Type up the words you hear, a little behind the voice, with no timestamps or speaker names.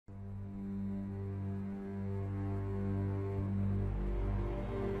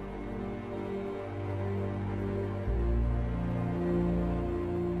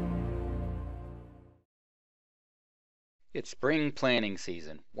It's spring planting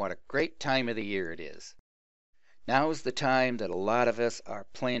season. What a great time of the year it is. Now is the time that a lot of us are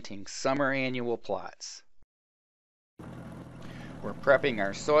planting summer annual plots. We're prepping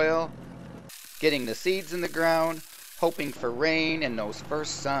our soil, getting the seeds in the ground, hoping for rain and those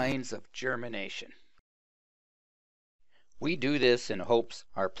first signs of germination. We do this in hopes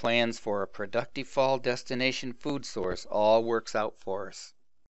our plans for a productive fall destination food source all works out for us.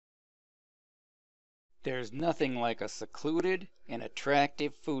 There's nothing like a secluded and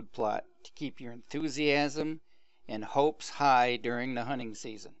attractive food plot to keep your enthusiasm and hopes high during the hunting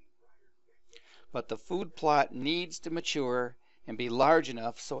season. But the food plot needs to mature and be large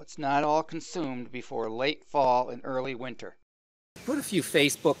enough so it's not all consumed before late fall and early winter. I put a few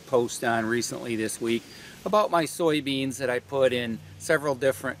Facebook posts on recently this week about my soybeans that I put in several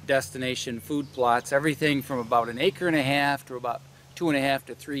different destination food plots, everything from about 1.5 acres to about 2.5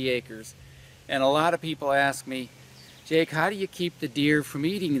 to 3 acres. And a lot of people ask me, Jake, how do you keep the deer from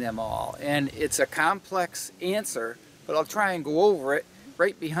eating them all? And it's a complex answer, but I'll try and go over it.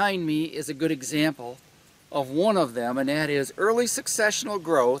 Right behind me is a good example of one of them, and that is early successional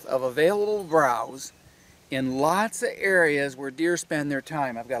growth of available browse in lots of areas where deer spend their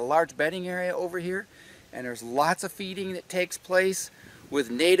time. I've got a large bedding area over here, and there's lots of feeding that takes place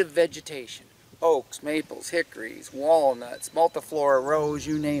with native vegetation. Oaks, maples, hickories, walnuts, multiflora, rose,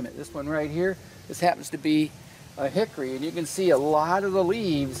 you name it. This one right here, this happens to be a hickory, and you can see a lot of the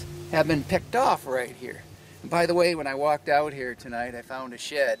leaves have been picked off right here. And by the way, when I walked out here tonight, I found a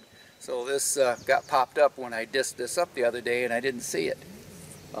shed. So this got popped up when I disced this up the other day and I didn't see it.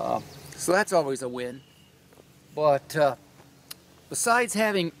 So that's always a win. But besides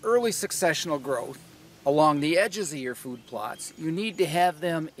having early successional growth along the edges of your food plots, you need to have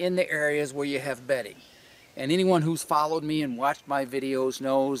them in the areas where you have bedding. And anyone who's followed me and watched my videos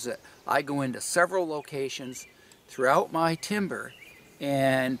knows that I go into several locations throughout my timber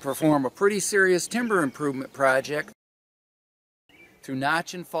and perform a pretty serious timber improvement project through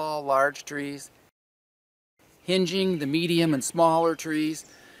notch and fall large trees, hinging the medium and smaller trees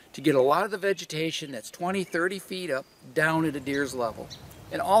to get a lot of the vegetation that's 20-30 feet up down at a deer's level.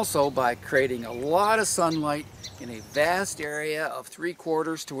 And also by creating a lot of sunlight in a vast area of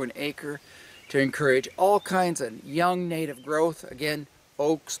 3/4 to 1 acre to encourage all kinds of young native growth. Again,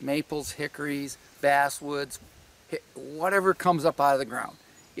 oaks, maples, hickories, basswoods, whatever comes up out of the ground,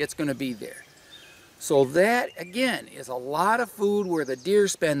 it's going to be there. So that, again, is a lot of food where the deer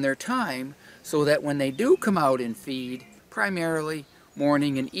spend their time so that when they do come out and feed, primarily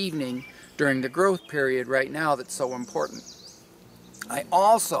morning and evening during the growth period right now that's so important. I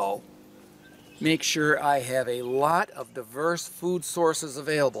also make sure I have a lot of diverse food sources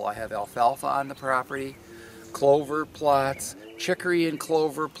available. I have alfalfa on the property, clover plots, chicory and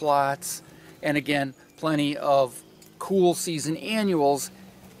clover plots, and again, plenty of cool season annuals.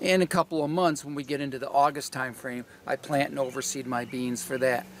 In a couple of months, when we get into the August time frame, I plant and overseed my beans for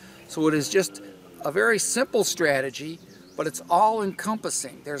that. So it is just a very simple strategy, but it's all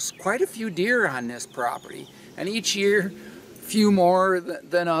encompassing. There's quite a few deer on this property, and each year few more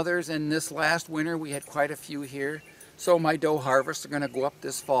than others, and this last winter we had quite a few here. So my doe harvests are going to go up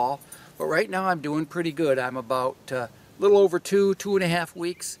this fall, but right now I'm doing pretty good. I'm about a little over 2.5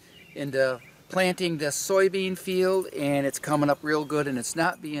 weeks into planting this soybean field, and it's coming up real good and it's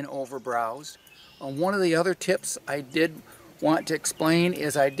not being overbrowsed. One of the other tips I did want to explain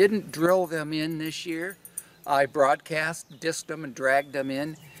is I didn't drill them in this year. I broadcast, disked them and dragged them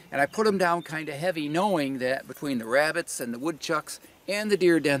in, and I put them down kind of heavy, knowing that between the rabbits and the woodchucks and the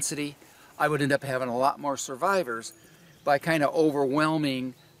deer density, I would end up having a lot more survivors by kind of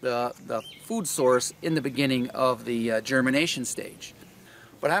overwhelming the food source in the beginning of the germination stage.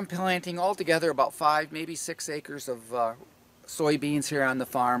 But I'm planting altogether about 5, maybe 6 acres of soybeans here on the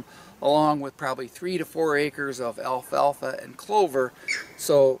farm, along with probably 3 to 4 acres of alfalfa and clover.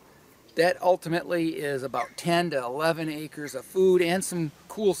 So that ultimately is about 10 to 11 acres of food and some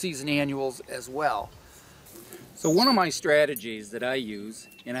cool season annuals as well. So one of my strategies that I use,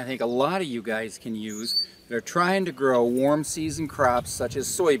 and I think a lot of you guys can use, that are trying to grow warm season crops such as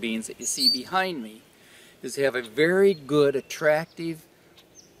soybeans that you see behind me, is to have a very good, attractive,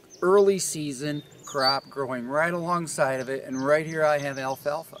 early season crop growing right alongside of it. And right here I have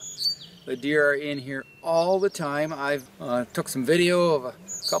alfalfa. The deer are in here all the time. I've took some video of a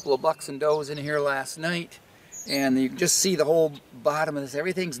couple of bucks and does in here last night, and you can just see the whole bottom of this.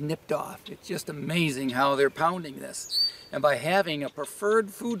 Everything's nipped off. It's just amazing how they're pounding this. And by having a preferred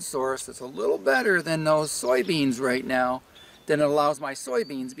food source that's a little better than those soybeans right now, then it allows my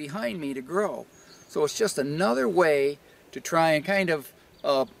soybeans behind me to grow. So it's just another way to try and kind of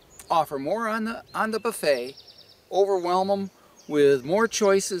offer more on the buffet overwhelm them with more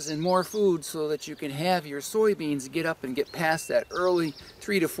choices and more food so that you can have your soybeans get up and get past that early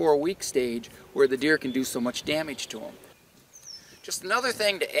 3 to 4 week stage where the deer can do so much damage to them. Just another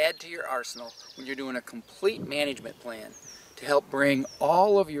thing to add to your arsenal when you're doing a complete management plan to help bring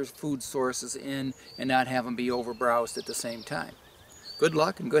all of your food sources in and not have them be overbrowsed at the same time. Good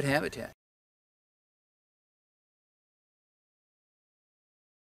luck and good habitat.